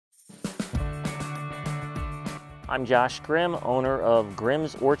I'm Josh Grimm, owner of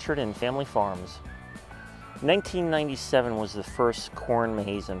Grimm's Orchard and Family Farms. 1997 was the first corn,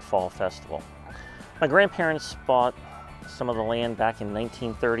 maze, and fall festival. My grandparents bought some of the land back in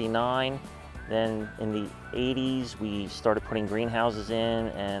 1939. Then in the 80s, we started putting greenhouses in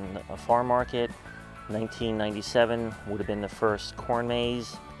and a farm market. 1997 would have been the first corn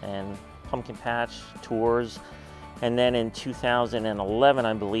maze and pumpkin patch tours. And then in 2011,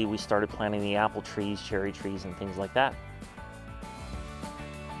 I believe, we started planting the apple trees, cherry trees, and things like that.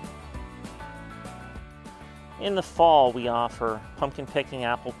 In the fall, we offer pumpkin picking,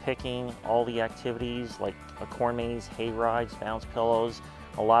 apple picking, all the activities like a corn maze, hay rides, bounce pillows,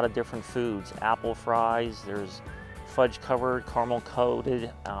 a lot of different foods, apple fries, there's fudge covered, caramel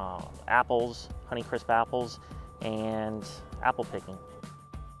coated apples, Honeycrisp apples, and apple picking.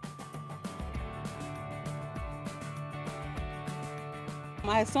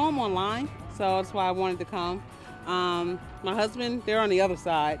 I saw them online, so that's why I wanted to come. My husband, they're on the other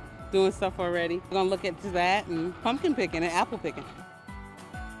side doing stuff already. We're gonna look into that and pumpkin picking and apple picking.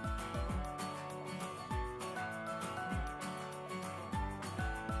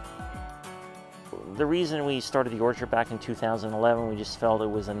 The reason we started the orchard back in 2011, we just felt it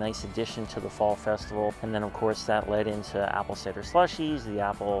was a nice addition to the fall festival. And then of course that led into apple cider slushies, the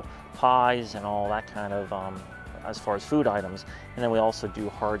apple pies, and all that kind of as far as food items. And then we also do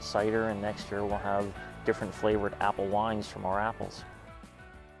hard cider, and next year we'll have different flavored apple wines from our apples.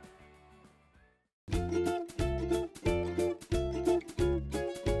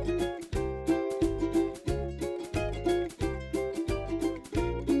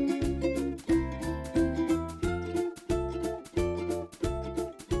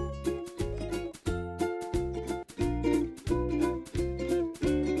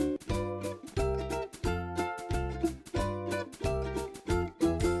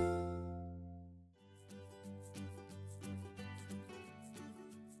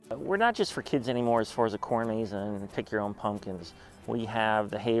 We're not just for kids anymore as far as a corn maze and pick your own pumpkins. We have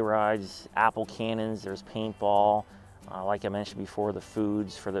the hay rides, apple cannons, there's paintball, like I mentioned before, the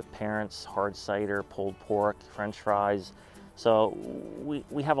foods for the parents, hard cider, pulled pork, french fries. So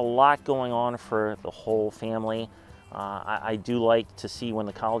we have a lot going on for the whole family. I do like to see when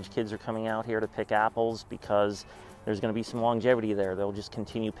the college kids are coming out here to pick apples, because there's going to be some longevity there. They'll just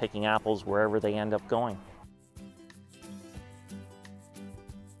continue picking apples wherever they end up going.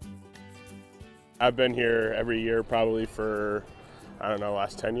 I've been here every year probably for, I don't know,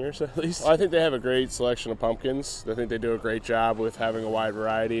 last 10 years at least. I think they have a great selection of pumpkins. I think they do a great job with having a wide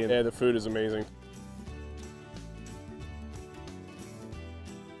variety, and the food is amazing.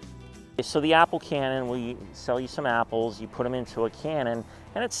 So the apple cannon, we sell you some apples, you put them into a cannon,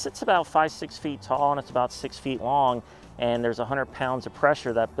 and it sits about 5-6 feet tall, and it's about 6 feet long, and there's 100 pounds of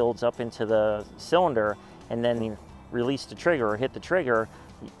pressure that builds up into the cylinder, and then you release the trigger or hit the trigger,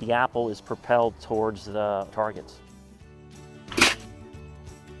 the apple is propelled towards the targets.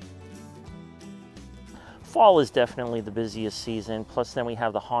 Fall is definitely the busiest season, plus then we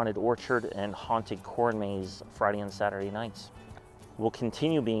have the haunted orchard and haunted corn maze Friday and Saturday nights. We'll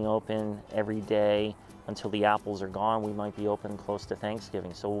continue being open every day until the apples are gone. We might be open close to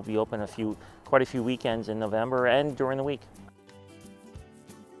Thanksgiving, so we'll be open quite a few weekends in November and during the week.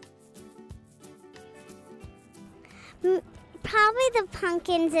 Probably the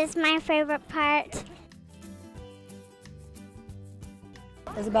pumpkins is my favorite part.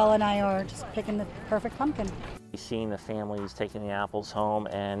 Isabella and I are just picking the perfect pumpkin. Seeing the families taking the apples home,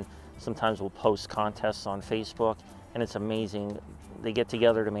 and sometimes we'll post contests on Facebook, and it's amazing. They get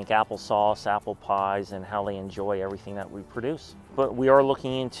together to make applesauce, apple pies, and how they enjoy everything that we produce. But we are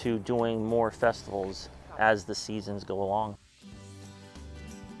looking into doing more festivals as the seasons go along.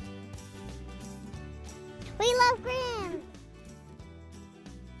 We love green.